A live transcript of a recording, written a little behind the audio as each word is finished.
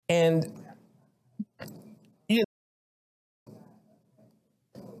And you know,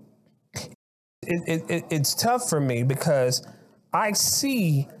 it's tough for me because I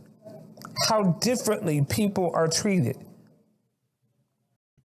see how differently people are treated.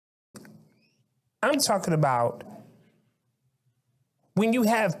 I'm talking about when you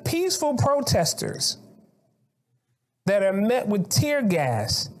have peaceful protesters that are met with tear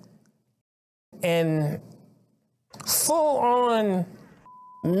gas and full-on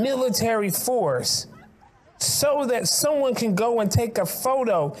military force so that someone can go and take a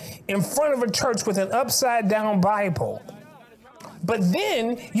photo in front of a church with an upside-down Bible. But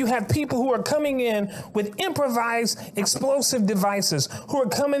then you have people who are coming in with improvised explosive devices, who are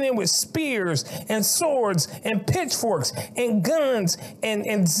coming in with spears and swords and pitchforks and guns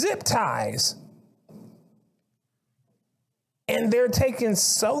and zip ties. And they're taking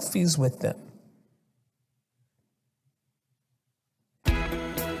selfies with them.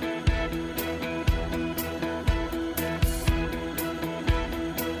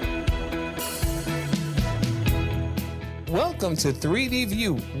 Welcome to 3D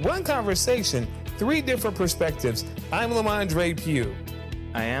View, one conversation, three different perspectives. I'm Lamondre Pugh.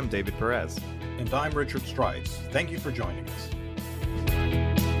 I am David Perez. And I'm Richard Strice. Thank you for joining us.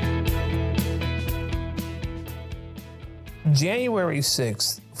 January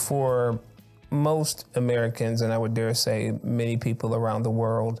 6th, for most Americans, and I would dare say many people around the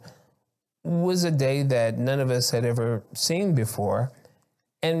world, was a day that none of us had ever seen before.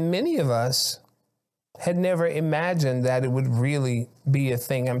 And many of us had never imagined that it would really be a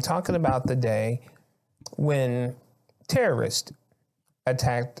thing. I'm talking about the day when terrorists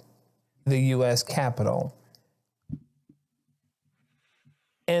attacked the U.S. Capitol.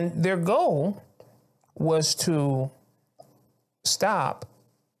 And their goal was to stop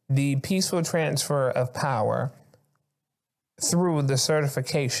the peaceful transfer of power through the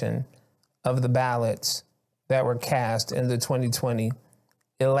certification of the ballots that were cast in the 2020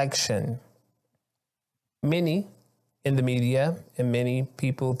 election. Many in the media and many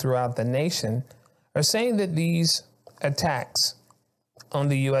people throughout the nation are saying that these attacks on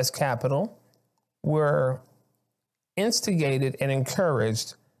the U.S. Capitol were instigated and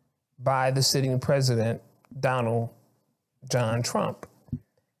encouraged by the sitting president, Donald John Trump.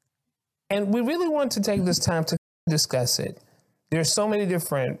 And we really want to take this time to discuss it. There's so many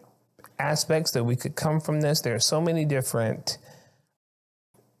different aspects that we could come from this. There are so many different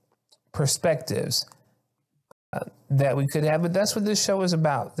perspectives that we could have, but that's what this show is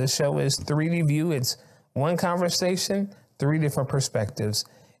about. This show is 3D View. It's one conversation, three different perspectives.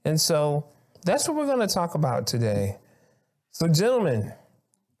 And so that's what we're going to talk about today. So gentlemen,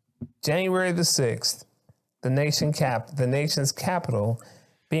 January the 6th, the nation's capital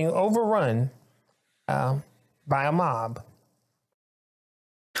being overrun by a mob.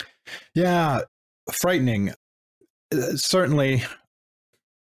 Yeah, frightening. Certainly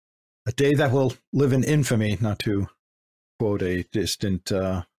a day that will live in infamy, not to quote a distant,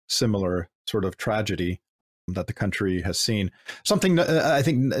 similar sort of tragedy that the country has seen. Something I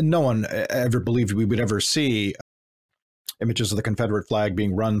think no one ever believed we would ever see. Images of the Confederate flag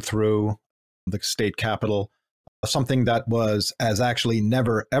being run through the state capitol, something that has actually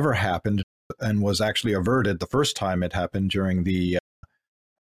never, ever happened and was actually averted the first time it happened during the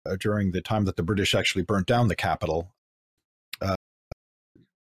time that the British actually burnt down the Capitol.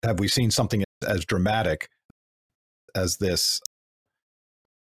 Have we seen something as dramatic as this?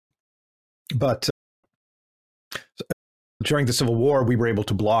 But during the Civil War, we were able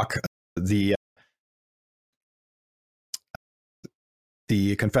to block the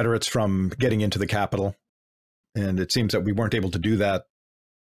Confederates from getting into the Capitol. And it seems that we weren't able to do that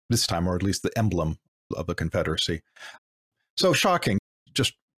this time, or at least the emblem of the Confederacy. So shocking,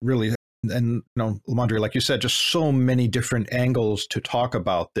 just really. And, Lamondre, like you said, just so many different angles to talk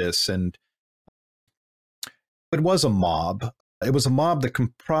about this. And it was a mob. It was a mob that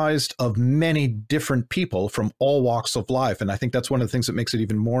comprised of many different people from all walks of life. And I think that's one of the things that makes it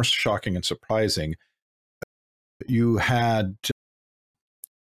even more shocking and surprising. You had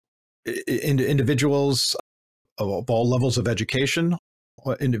individuals of all levels of education,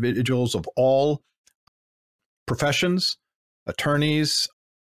 individuals of all professions, attorneys,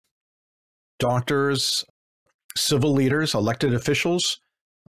 doctors, civil leaders, elected officials,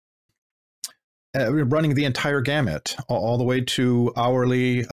 running the entire gamut, all the way to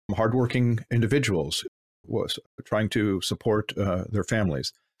hourly, hardworking individuals trying to support their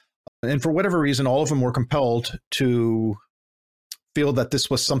families. And for whatever reason, all of them were compelled to feel that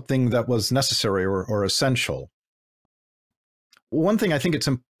this was something that was necessary or essential. One thing I think it's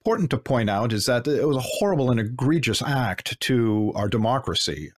important to point out is that it was a horrible and egregious act to our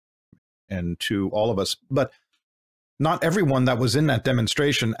democracy. and to all of us. But not everyone that was in that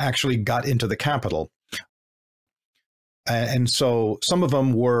demonstration actually got into the Capitol. And so some of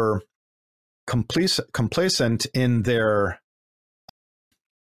them were complacent in their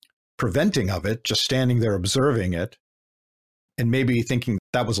preventing of it, just standing there observing it, and maybe thinking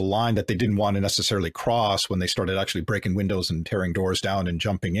that was a line that they didn't want to necessarily cross when they started actually breaking windows and tearing doors down and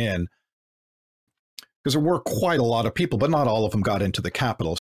jumping in. Because there were quite a lot of people, but not all of them got into the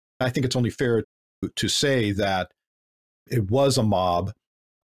Capitol. I think it's only fair to say that it was a mob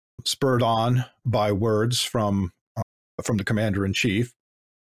spurred on by words from the commander-in-chief,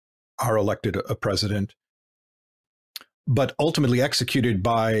 our elected president, but ultimately executed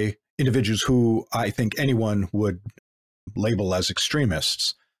by individuals who I think anyone would label as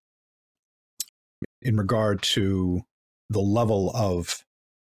extremists in regard to the level of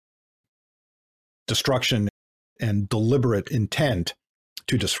destruction and deliberate intent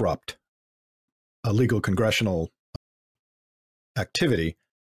to disrupt a legal congressional activity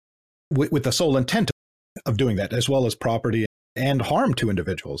with the sole intent of doing that, as well as property and harm to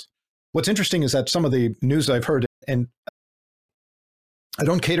individuals. What's interesting is that some of the news I've heard, and I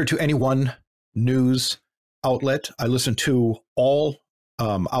don't cater to any one news outlet. I listen to all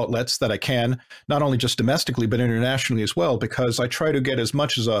outlets that I can, not only just domestically, but internationally as well, because I try to get as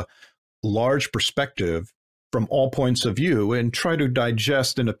much as a large perspective from all points of view and try to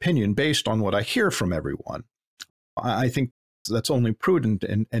digest an opinion based on what I hear from everyone. I think that's only prudent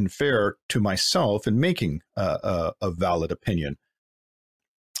and fair to myself in making a valid opinion.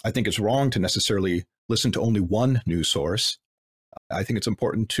 I think it's wrong to necessarily listen to only one news source. I think it's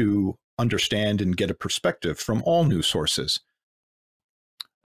important to understand and get a perspective from all news sources.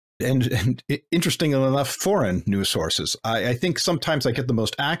 And interestingly enough, foreign news sources. I think sometimes I get the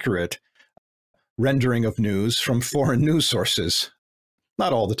most accurate rendering of news from foreign news sources.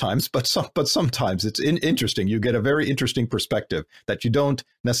 Not all the times, but sometimes it's interesting. You get a very interesting perspective that you don't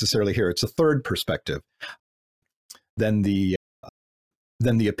necessarily hear. It's a third perspective than the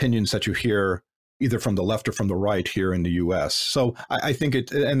opinions that you hear either from the left or from the right here in the U.S. So I think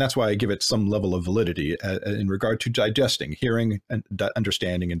it, and that's why I give it some level of validity in regard to digesting, hearing, and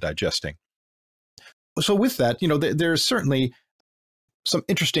understanding and digesting. So with that, there's certainly some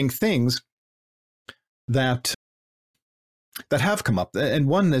interesting things that have come up. And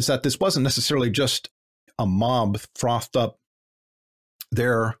one is that this wasn't necessarily just a mob frothed up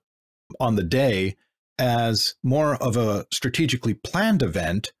there on the day as more of a strategically planned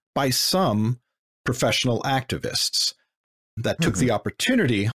event by some professional activists that took the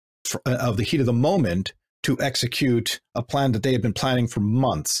opportunity of the heat of the moment to execute a plan that they had been planning for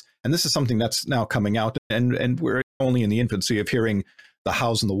months. And this is something that's now coming out, and we're only in the infancy of hearing the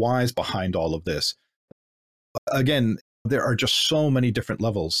hows and the whys behind all of this. Again, there are just so many different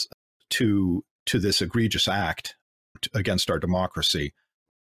levels to this egregious act against our democracy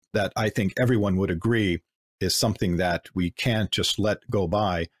that I think everyone would agree is something that we can't just let go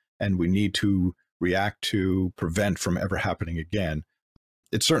by, and we need to react to, prevent from ever happening again.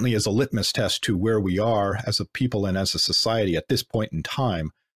 It certainly is a litmus test to where we are as a people and as a society at this point in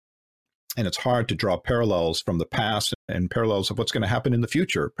time. And it's hard to draw parallels from the past and parallels of what's going to happen in the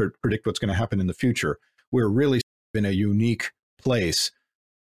future, predict what's going to happen in the future. We're really in a unique place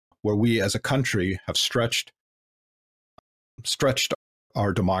where we as a country have stretched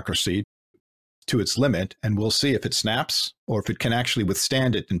our democracy to its limit, and we'll see if it snaps or if it can actually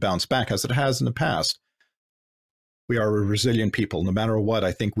withstand it and bounce back as it has in the past. We are a resilient people. No matter what,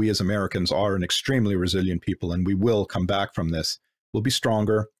 I think we as Americans are an extremely resilient people, and we will come back from this. We'll be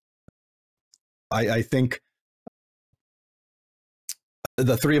stronger. I think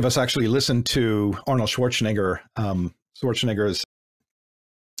the three of us actually listened to Arnold Schwarzenegger's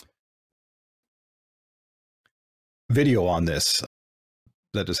video on this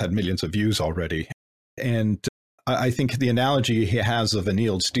that has had millions of views already. And I think the analogy he has of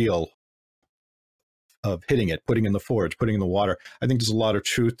annealed steel, of hitting it, putting in the forge, putting in the water, I think there's a lot of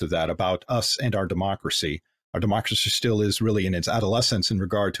truth to that about us and our democracy. Our democracy still is really in its adolescence in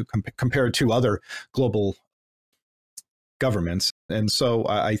regard to compared to other global governments. And so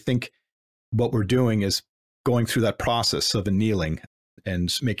I think what we're doing is going through that process of annealing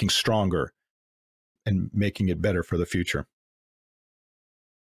and making stronger and making it better for the future.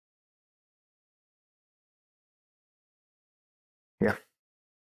 Yeah.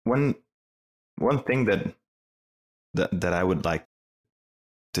 One thing that I would like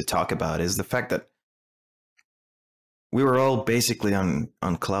to talk about is the fact that we were all basically on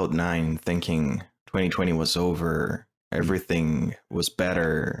cloud nine, thinking 2020 was over, everything was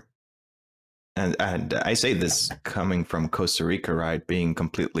better. And I say this coming from Costa Rica, right? Being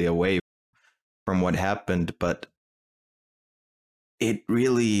completely away from what happened, but it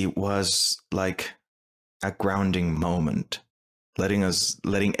really was like a grounding moment,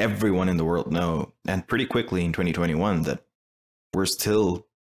 letting everyone in the world know, and pretty quickly in 2021, that we're still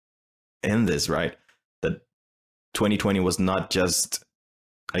in this, right? That 2020 was not just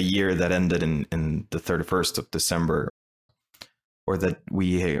a year that ended in the 31st of December, or that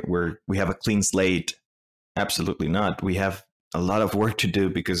we have a clean slate. Absolutely not. We have a lot of work to do,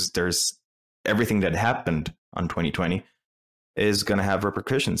 because there's everything that happened on 2020 is going to have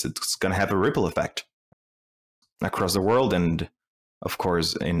repercussions. It's going to have a ripple effect across the world, and of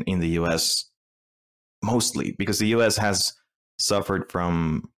course in the US mostly, because the US has suffered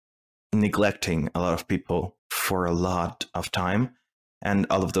from neglecting a lot of people for a lot of time, and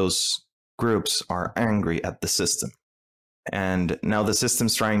all of those groups are angry at the system. And now the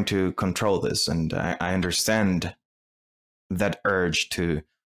system's trying to control this, and I understand that urge to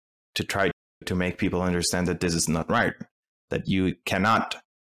try to make people understand that this is not right, that you cannot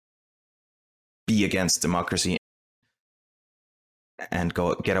be against democracy and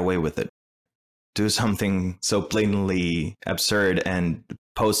get away with it. Do something so blatantly absurd and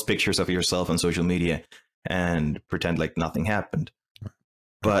post pictures of yourself on social media and pretend like nothing happened.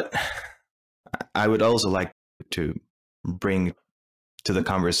 But I would also like to bring to the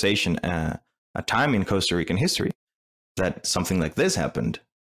conversation a time in Costa Rican history that something like this happened.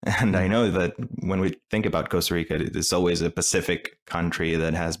 And I know that when we think about Costa Rica, it is always a Pacific country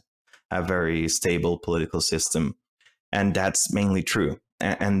that has a very stable political system. And that's mainly true.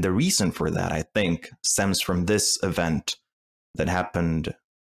 And the reason for that, I think, stems from this event that happened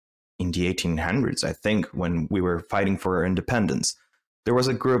in the 1800s, I think, when we were fighting for our independence. There was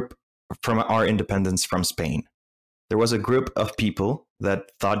a group from our independence from Spain. There was a group of people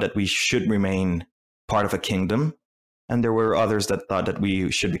that thought that we should remain part of a kingdom. And there were others that thought that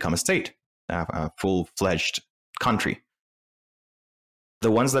we should become a state, a full-fledged country.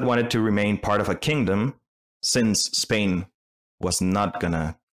 The ones that wanted to remain part of a kingdom, since Spain was not going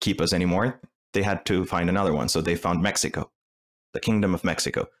to keep us anymore, they had to find another one. So they found Mexico, the Kingdom of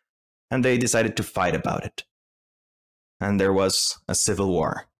Mexico. And they decided to fight about it. And there was a civil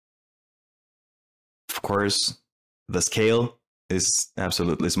war. Of course, the scale is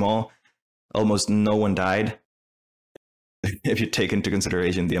absolutely small. Almost no one died, if you take into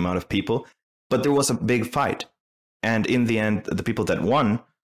consideration the amount of people. But there was a big fight. And in the end, the people that won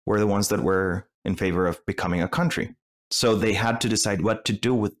were the ones that were in favor of becoming a country. So they had to decide what to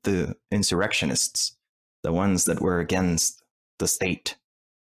do with the insurrectionists, the ones that were against the state.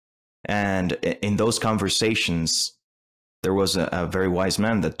 And in those conversations, there was a very wise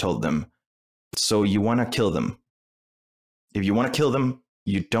man that told them, so you want to kill them. If you want to kill them,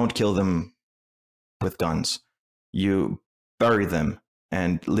 you don't kill them with guns. You bury them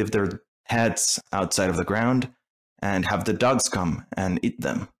and leave their heads outside of the ground and have the dogs come and eat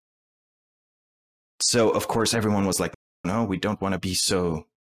them. So, of course, everyone was like, no, we don't want to be so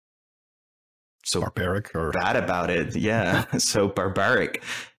barbaric or bad about it. Yeah, so barbaric.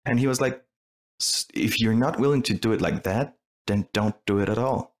 And he was like, if you're not willing to do it like that, then don't do it at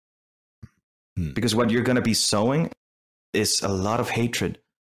all. Because what you're going to be sowing is a lot of hatred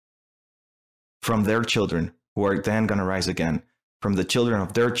from their children, who are then going to rise again, from the children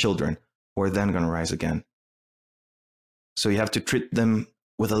of their children, who are then going to rise again. So you have to treat them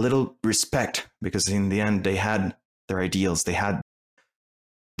with a little respect, because in the end, they had their ideals. They had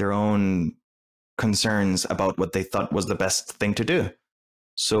their own concerns about what they thought was the best thing to do.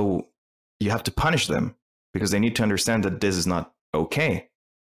 So you have to punish them, because they need to understand that this is not okay.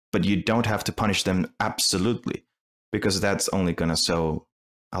 But you don't have to punish them absolutely, because that's only going to sow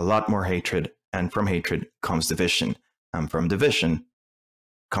a lot more hatred. And from hatred comes division. And from division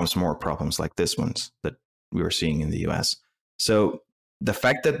comes more problems like this ones that we were seeing in the US. So the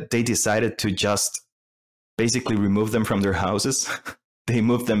fact that they decided to just basically remove them from their houses, they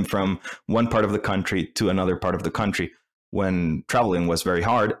moved them from one part of the country to another part of the country when traveling was very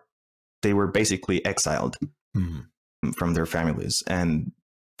hard. They were basically exiled from their families. And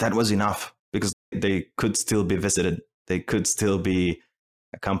that was enough, because they could still be visited. They could still be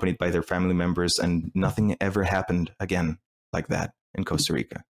accompanied by their family members, and nothing ever happened again like that in Costa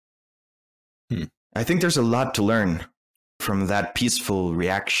Rica. I think there's a lot to learn from that peaceful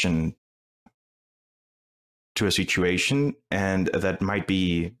reaction to a situation, and that might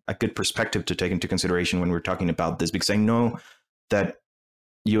be a good perspective to take into consideration when we're talking about this, because I know that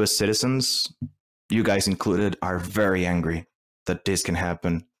US citizens, you guys included, are very angry that this can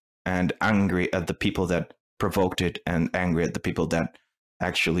happen, and angry at the people that provoked it, and angry at the people that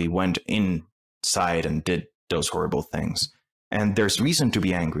actually went inside and did those horrible things. And there's reason to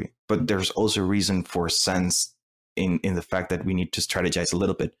be angry, but there's also reason for sense in the fact that we need to strategize a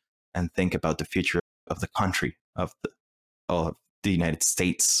little bit and think about the future of the country, of the United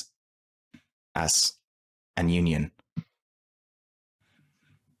States as an union.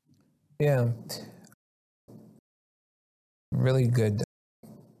 Yeah. Really good,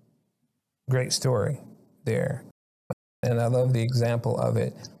 great story there. And I love the example of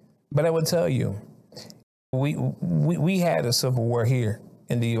it. But I would tell you, we had a civil war here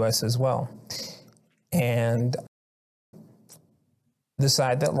in the U.S. as well. And the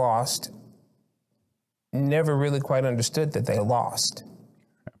side that lost never really quite understood that they lost.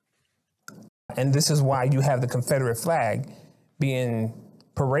 And this is why you have the Confederate flag being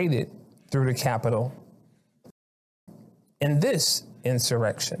paraded through the Capitol in this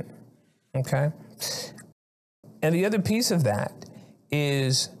insurrection, okay? And the other piece of that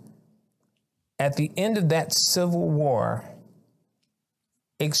is at the end of that Civil War,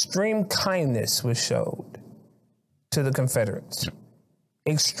 extreme kindness was showed to the Confederates.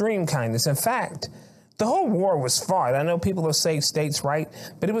 Extreme kindness. In fact, the whole war was fought. I know people will say states'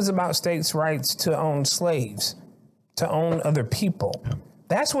 rights, but it was about states' rights to own slaves, to own other people.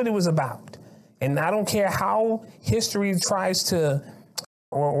 That's what it was about. And I don't care how history tries to,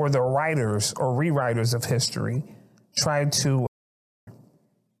 or the writers or rewriters of history try to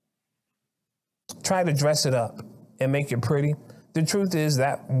dress it up and make it pretty. The truth is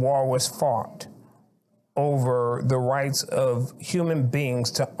that war was fought over the rights of human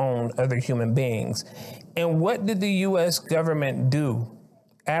beings to own other human beings. And what did the U.S. government do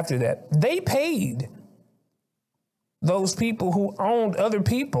after that? They paid those people who owned other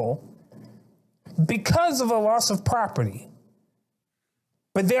people because of a loss of property.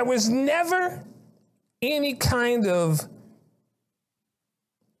 But there was never any kind of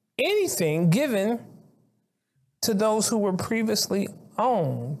anything given to those who were previously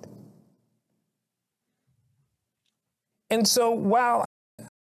owned. And so while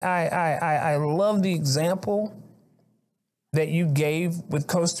I love the example that you gave with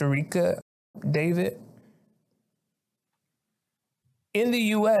Costa Rica, David, in the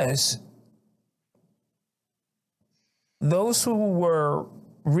U.S., those who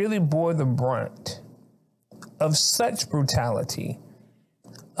really bore the brunt of such brutality,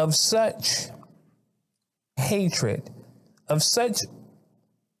 of such hatred, of such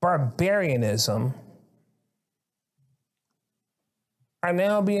barbarianism, are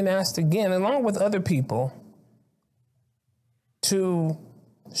now being asked again, along with other people, to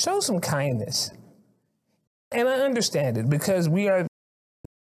show some kindness. And I understand it because we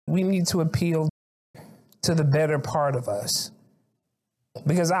need to appeal to the better part of us.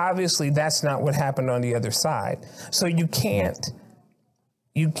 Because obviously that's not what happened on the other side. So you can't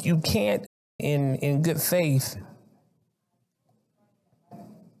in good faith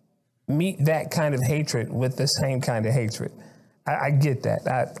meet that kind of hatred with the same kind of hatred. I get that.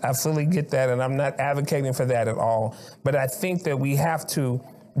 I fully get that, and I'm not advocating for that at all. But I think that we have to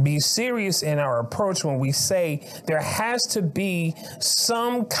be serious in our approach when we say there has to be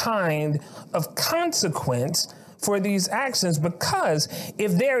some kind of consequence for these actions, because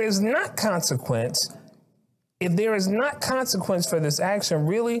if there is not consequence for this action,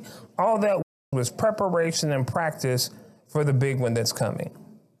 really all that was preparation and practice for the big one that's coming.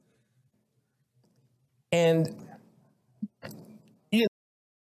 And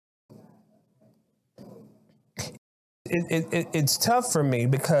it's tough for me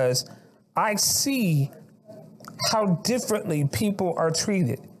because I see how differently people are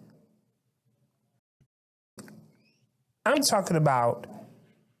treated. I'm talking about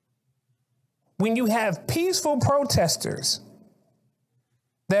when you have peaceful protesters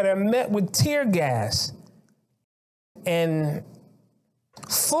that are met with tear gas and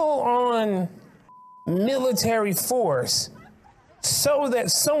full-on military force so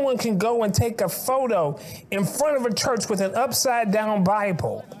that someone can go and take a photo in front of a church with an upside-down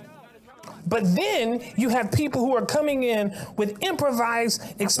Bible. But then you have people who are coming in with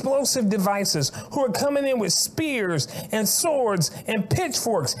improvised explosive devices, who are coming in with spears and swords and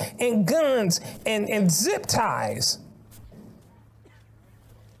pitchforks and guns and zip ties.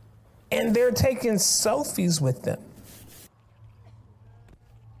 And they're taking selfies with them.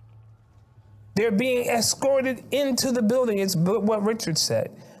 They're being escorted into the building. It's what Richard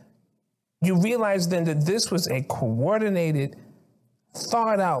said. You realize then that this was a coordinated,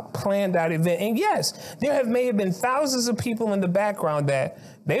 thought out, planned out event. And yes, may have been thousands of people in the background that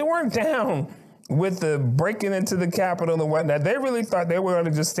they weren't down with the breaking into the Capitol and whatnot. They really thought they were going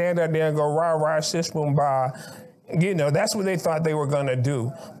to just stand out there and go rah, rah, shish, boom, bah. You know, that's what they thought they were going to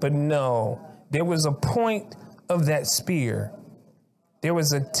do. But no, there was a point of that spear There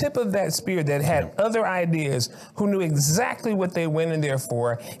was a tip of that spear that had other ideas, who knew exactly what they went in there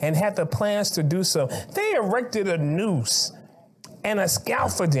for and had the plans to do so. They erected a noose and a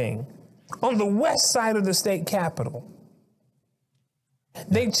scaffolding on the west side of the state capitol.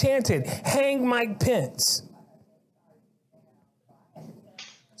 They chanted, "Hang Mike Pence."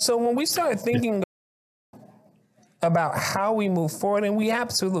 So when we start thinking about how we move forward, and we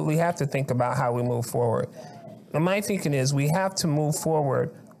absolutely have to think about how we move forward, and my thinking is we have to move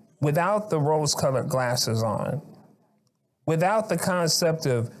forward without the rose-colored glasses on, without the concept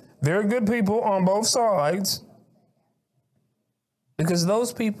of there are good people on both sides, because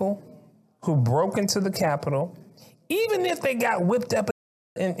those people who broke into the Capitol, even if they got whipped up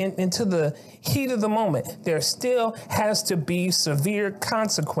into the heat of the moment, there still has to be severe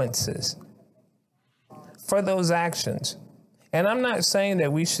consequences for those actions. And I'm not saying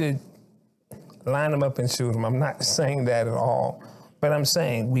that we should line them up and shoot them. I'm not saying that at all. But I'm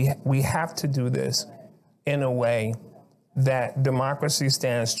saying we have to do this in a way that democracy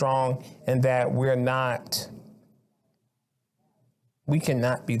stands strong and that we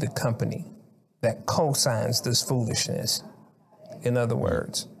cannot be the company that co-signs this foolishness, in other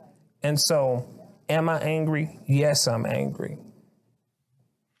words. And so, am I angry? Yes, I'm angry.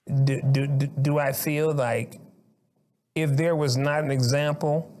 Do I feel like if there was not an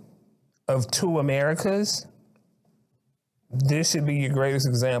example of two Americas, this should be your greatest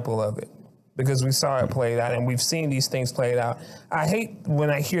example of it, because we saw it played out and we've seen these things played out. I hate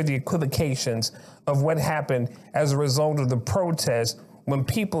when I hear the equivocations of what happened as a result of the protest when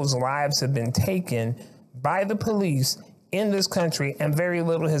people's lives have been taken by the police in this country and very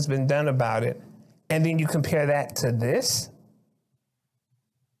little has been done about it. And then you compare that to this?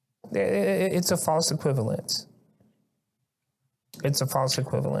 It's a false equivalence. It's a false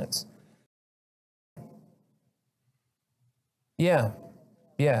equivalence. Yeah,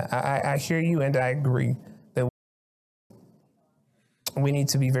 I hear you and I agree that we need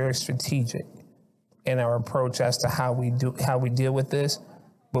to be very strategic in our approach as to how we deal with this,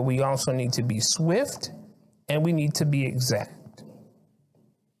 but we also need to be swift and we need to be exact.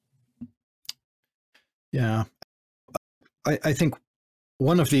 Yeah, I think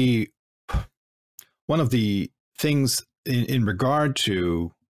one of the things in regard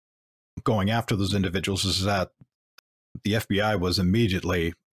to going after those individuals is that the FBI was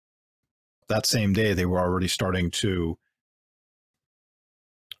immediately, that same day, they were already starting to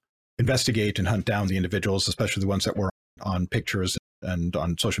investigate and hunt down the individuals, especially the ones that were on pictures and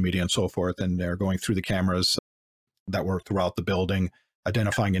on social media and so forth. And they're going through the cameras that were throughout the building,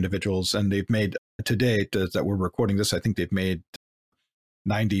 identifying individuals. And they've made, to date, that we're recording this, I think they've made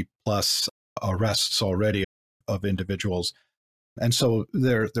 90 plus arrests already of individuals. And so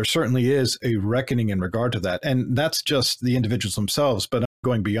there certainly is a reckoning in regard to that. And that's just the individuals themselves. But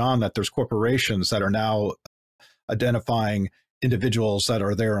going beyond that, there's corporations that are now identifying individuals that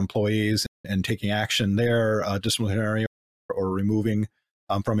are their employees and taking action there, disciplinary or removing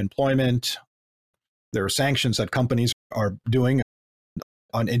from employment. There are sanctions that companies are doing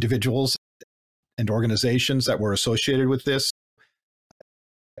on individuals and organizations that were associated with this.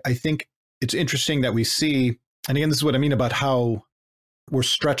 I think it's interesting that we see, and again, this is what I mean about how we're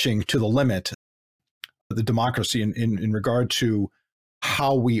stretching to the limit the democracy in regard to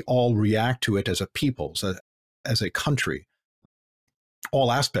how we all react to it as a people, as a country,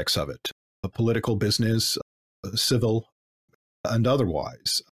 all aspects of it, political, business, civil, and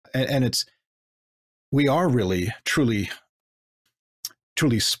otherwise. And we are really, truly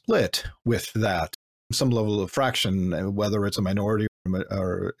split with that, some level of fraction, whether it's a minority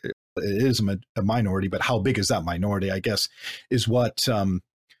or it is a minority, but how big is that minority, I guess, is what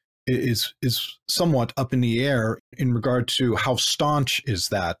is somewhat up in the air in regard to how staunch is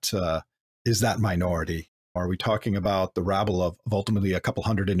that minority. Are we talking about the rabble of ultimately a couple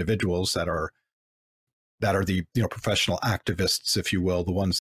hundred individuals that are the professional activists, if you will, the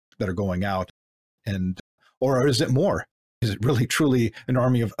ones that are going out, or is it more? Is it really truly an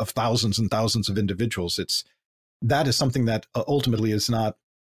army of thousands and thousands of individuals? That is something that ultimately is not,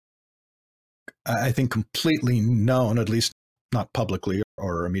 I think, completely known, at least not publicly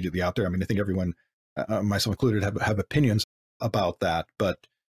or immediately out there. I mean, I think everyone, myself included, have opinions about that. But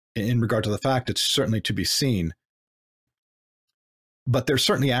in regard to the fact, it's certainly to be seen. But there's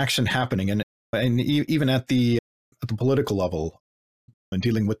certainly action happening, and even at the political level, when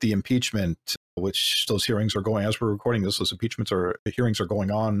dealing with the impeachment, which those hearings are going, as we're recording this, those hearings are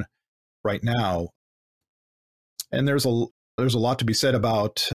going on right now. And there's a lot to be said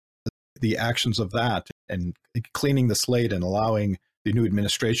about the actions of that and cleaning the slate and allowing the new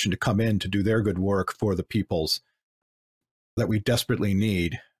administration to come in to do their good work for the peoples. that we desperately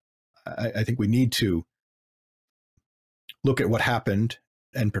need. I think we need to look at what happened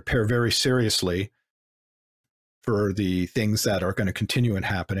and prepare very seriously for the things that are going to continue in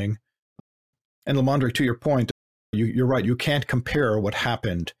happening. And Lamondre, to your point, you're right. You can't compare what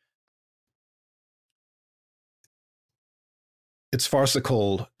happened. It's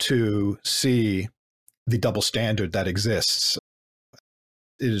farcical to see the double standard that exists.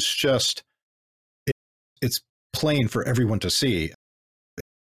 It is just, it's plain for everyone to see.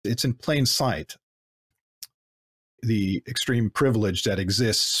 It's in plain sight, the extreme privilege that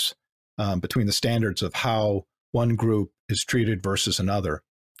exists between the standards of how one group is treated versus another.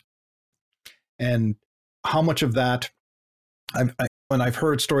 And how much of that, when I've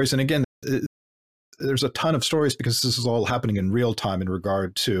heard stories, and again, there's a ton of stories because this is all happening in real time in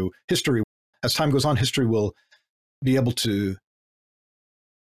regard to history. As time goes on, history will be able to,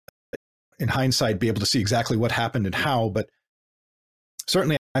 in hindsight, be able to see exactly what happened and how. But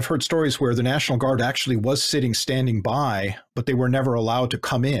certainly I've heard stories where the National Guard actually was standing by, but they were never allowed to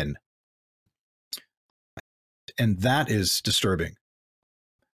come in. And that is disturbing.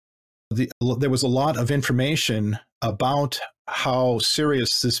 There was a lot of information about how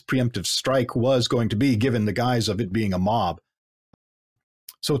serious this preemptive strike was going to be, given the guise of it being a mob.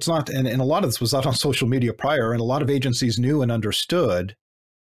 So it's not, and a lot of this was out on social media prior, and a lot of agencies knew and understood,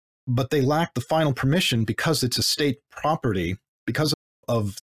 but they lacked the final permission because it's a state property, because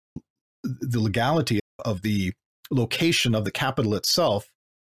of the legality of the location of the Capitol itself.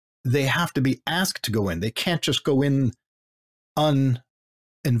 They have to be asked to go in. They can't just go in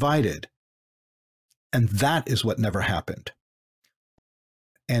uninvited. And that is what never happened.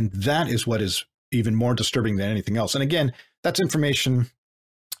 And that is what is even more disturbing than anything else. And again, that's information.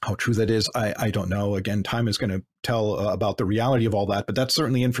 How true that is, I don't know. Again, time is going to tell about the reality of all that, but that's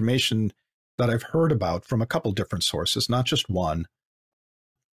certainly information that I've heard about from a couple different sources, not just one.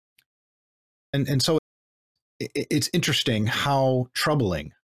 And so it's interesting how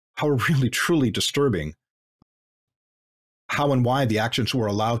troubling, how really truly disturbing, how and why the actions were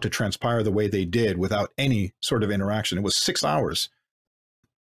allowed to transpire the way they did without any sort of interaction. It was 6 hours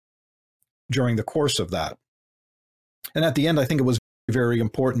during the course of that. And at the end, I think it was very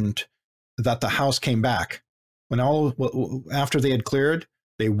important that the House came back. After they had cleared,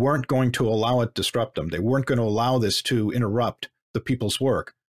 they weren't going to allow it to disrupt them. They weren't going to allow this to interrupt the people's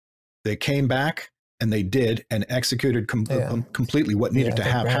work. They came back, and they did, and executed completely what needed to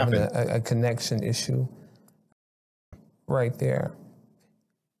happen. A connection issue right there.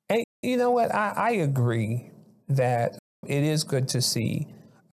 And you know what? I agree that it is good to see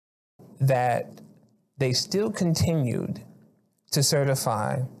that they still continued to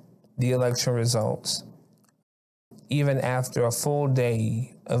certify the election results, even after a full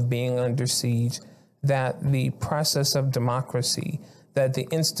day of being under siege, that the process of democracy, that the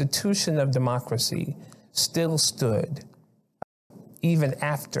institution of democracy still stood, even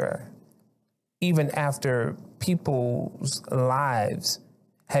after people's lives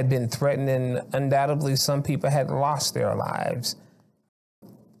had been threatened, and undoubtedly some people had lost their lives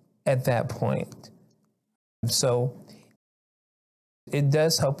at that point. So it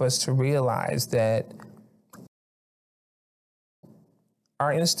does help us to realize that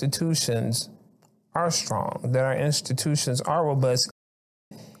our institutions are strong, that our institutions are robust,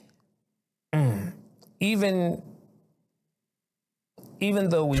 even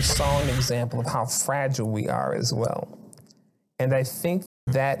though we saw an example of how fragile we are as well. And I think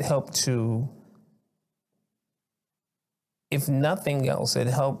that helped to, if nothing else, it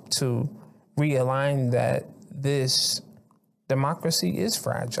helped to realign that this democracy is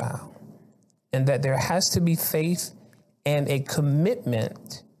fragile and that there has to be faith and a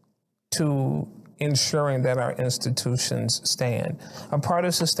commitment to ensuring that our institutions stand. A part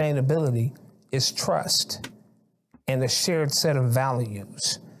of sustainability is trust and a shared set of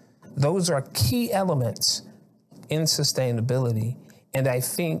values. Those are key elements in sustainability. And I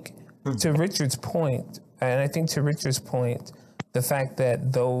think to Richard's point, the fact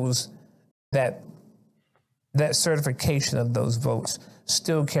that that certification of those votes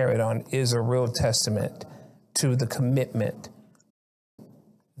still carried on is a real testament to the commitment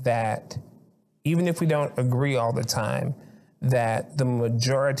that, even if we don't agree all the time, that the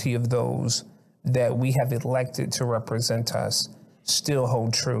majority of those that we have elected to represent us still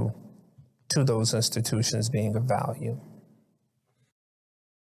hold true to those institutions being of value.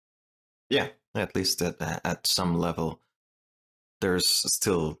 Yeah, at least at some level, there's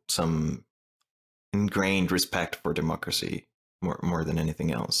still some ingrained respect for democracy more than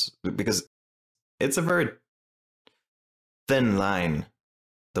anything else, because it's a very thin line,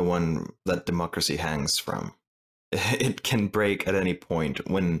 the one that democracy hangs from. it can break at any point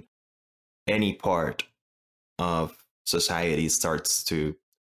when any part of society starts to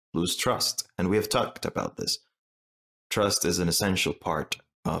lose trust. And we have talked about this. Trust is an essential part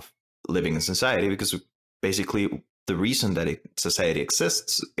of living in society, because basically the reason that society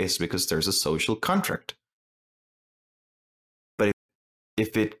exists is because there's a social contract. But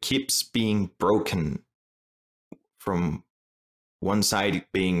if it keeps being broken from one side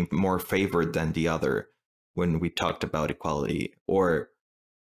being more favored than the other, when we talked about equality, or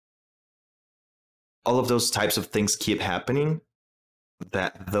all of those types of things keep happening,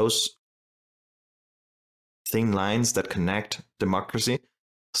 that those thin lines that connect democracy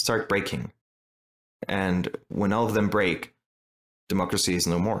start breaking. And when all of them break, democracy is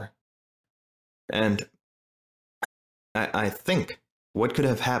no more. And I think what could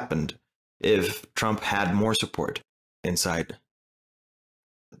have happened if Trump had more support inside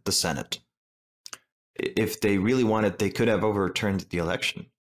the Senate, if they really wanted, they could have overturned the election.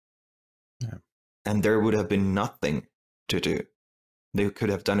 Yeah. And there would have been nothing to do. They could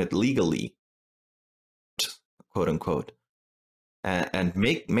have done it legally, quote unquote, and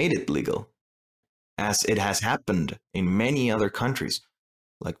made it legal, as it has happened in many other countries,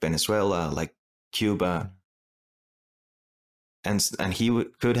 like Venezuela, like Cuba. And he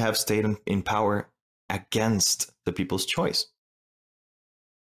could have stayed in power against the people's choice.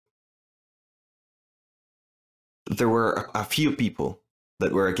 There were a few people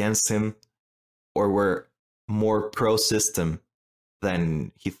that were against him or were more pro-system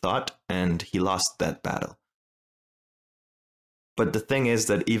than he thought, and he lost that battle. But the thing is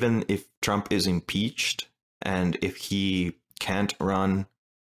that even if Trump is impeached and if he can't run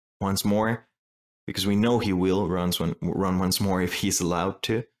once more, because we know he will run once more if he's allowed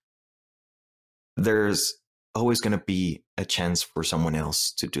to, there's always going to be a chance for someone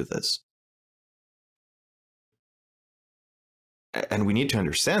else to do this. And we need to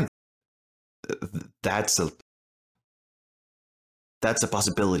understand that's a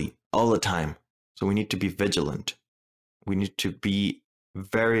possibility all the time. So we need to be vigilant. We need to be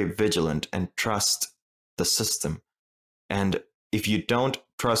very vigilant and trust the system. And if you don't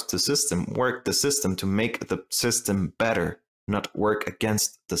trust the system, work the system to make the system better, not work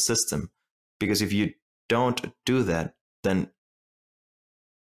against the system. Because if you don't do that, then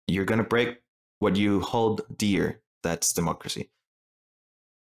you're going to break what you hold dear. That's democracy.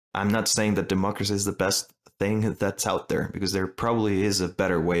 I'm not saying that democracy is the best thing that's out there, because there probably is a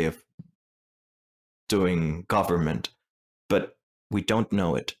better way of doing government, but we don't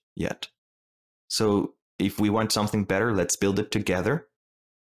know it yet. So if we want something better, let's build it together,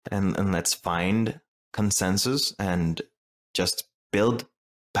 and let's find consensus and just build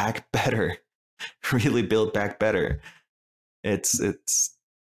back better. Really build back better.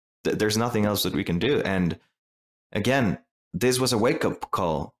 There's nothing else that we can do. And again, this was a wake-up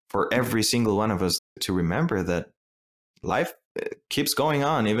call for every single one of us to remember that life keeps going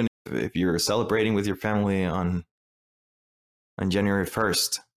on, even if you're celebrating with your family on January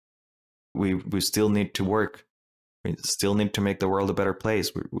 1st. We still need to work. We still need to make the world a better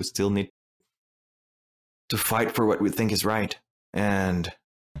place. We still need to fight for what we think is right and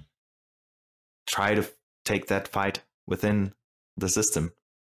try to take that fight within the system.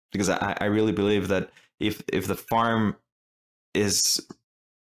 Because I really believe that if the farm is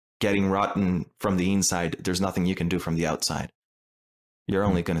getting rotten from the inside, there's nothing you can do from the outside. You're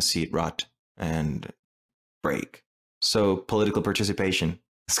only going to see it rot and break. So political participation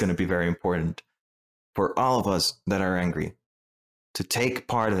is going to be very important for all of us that are angry to take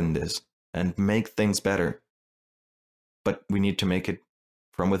part in this and make things better. But we need to make it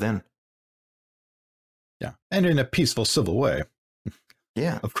from within. Yeah, and in a peaceful, civil way.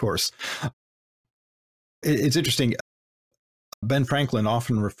 Yeah, of course. It's interesting. Ben Franklin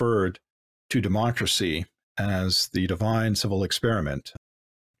often referred to democracy as the divine civil experiment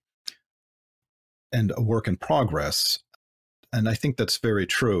and a work in progress. And I think that's very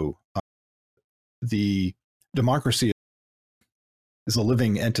true. The democracy is a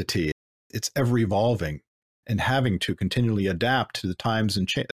living entity. It's ever evolving and having to continually adapt to the times and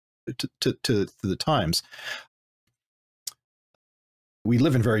to the times. We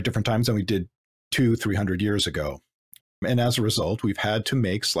live in very different times than we did 200-300 years ago. And as a result, we've had to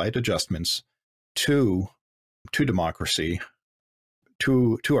make slight adjustments to democracy,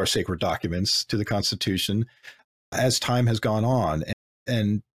 to our sacred documents, to the Constitution, as time has gone on.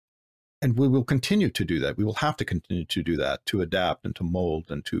 And we will continue to do that. We will have to continue to do that, to adapt and to mold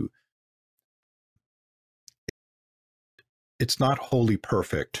and to... It's not wholly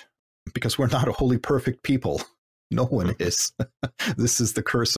perfect, because we're not a wholly perfect people. No one is. This is the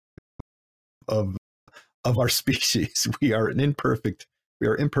curse of of our species. We are imperfect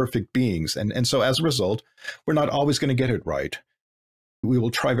beings. And so as a result, we're not always going to get it right. We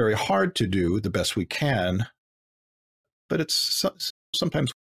will try very hard to do the best we can, but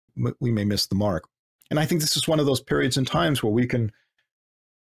sometimes we may miss the mark. And I think this is one of those periods and times where we can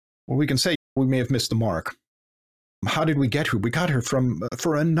say we may have missed the mark. How did we get here? We got here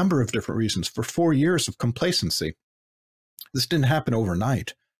for a number of different reasons, for 4 years of complacency. This didn't happen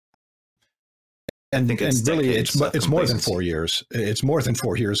overnight. And really, it's more than 4 years. It's more than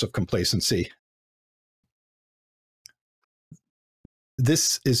 4 years of complacency.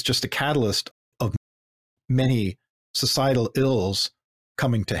 This is just a catalyst of many societal ills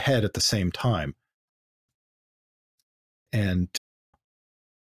coming to head at the same time. And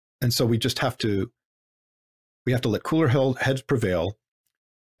so we just have to let cooler heads prevail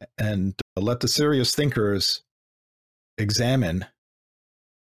and let the serious thinkers examine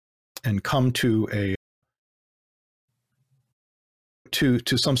and come to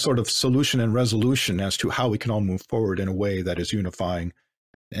some sort of solution and resolution as to how we can all move forward in a way that is unifying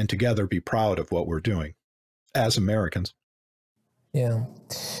and together be proud of what we're doing as Americans. Yeah.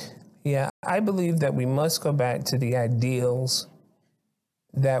 Yeah. I believe that we must go back to the ideals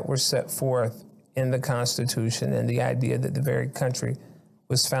that were set forth in the Constitution and the idea that the very country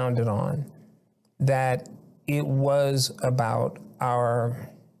was founded on, that it was about our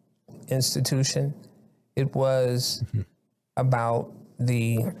institution. It was about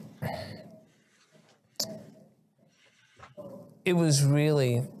it was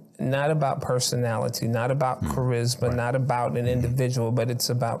really not about personality, not about charisma, not about an individual, but it's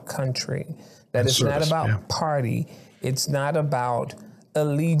about country. That it's not about party. It's not about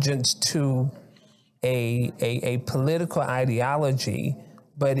allegiance to a political ideology,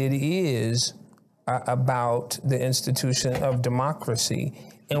 but it is about the institution of democracy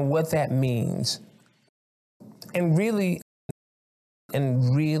and what that means. And really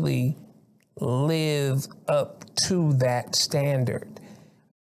live up to that standard.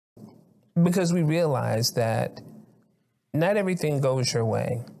 Because we realize that not everything goes your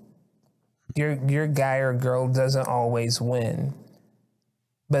way. Your guy or girl doesn't always win,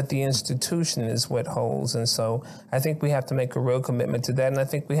 but the institution is what holds. And so I think we have to make a real commitment to that. And I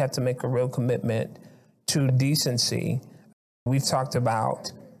think we have to make a real commitment to decency. We've talked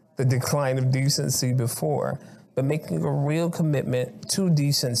about the decline of decency before, but making a real commitment to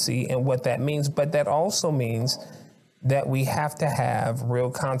decency and what that means. But that also means that we have to have real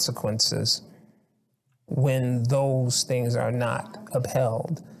consequences when those things are not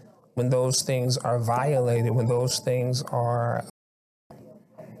upheld, when those things are violated, when those things are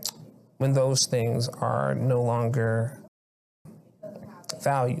no longer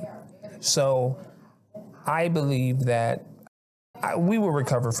valued. So I believe that we will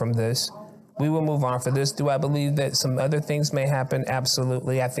recover from this. We will move on for this. Do I believe that some other things may happen?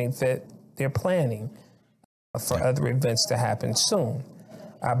 Absolutely. I think that they're planning for other events to happen soon.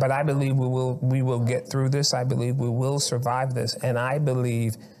 But I believe we will get through this. I believe we will survive this. And I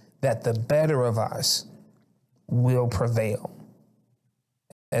believe that the better of us will prevail.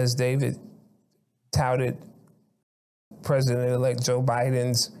 As David touted President-elect Joe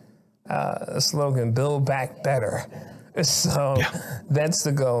Biden's slogan, "Build Back Better." So that's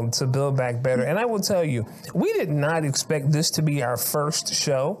the goal, to build back better. And I will tell you, we did not expect this to be our first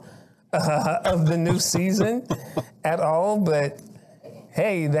show of the new season at all. But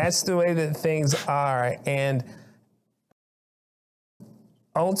hey, that's the way that things are. And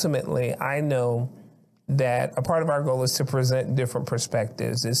ultimately, I know that a part of our goal is to present different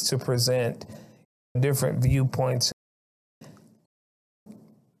perspectives, is to present different viewpoints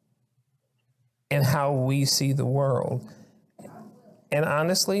and how we see the world. And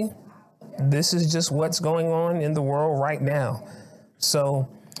honestly, this is just what's going on in the world right now. So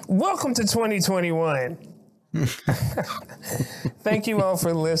welcome to 2021. Thank you all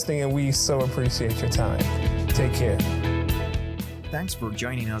for listening, and we so appreciate your time. Take care. Thanks for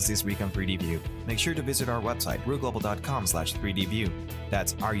joining us this week on 3DView. Make sure to visit our website, ruglobal.com/3dview.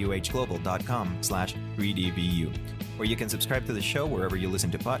 That's ruhglobal.com/3dvu, where you can subscribe to the show wherever you listen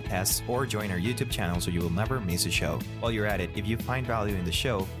to podcasts, or join our YouTube channel so you will never miss a show. While you're at it, if you find value in the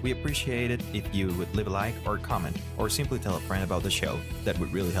show, we appreciate it if you would leave a like or comment, or simply tell a friend about the show. That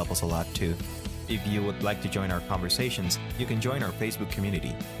would really help us a lot too. If you would like to join our conversations, you can join our Facebook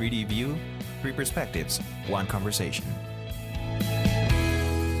community, 3DView, 3 Perspectives, 1 Conversation.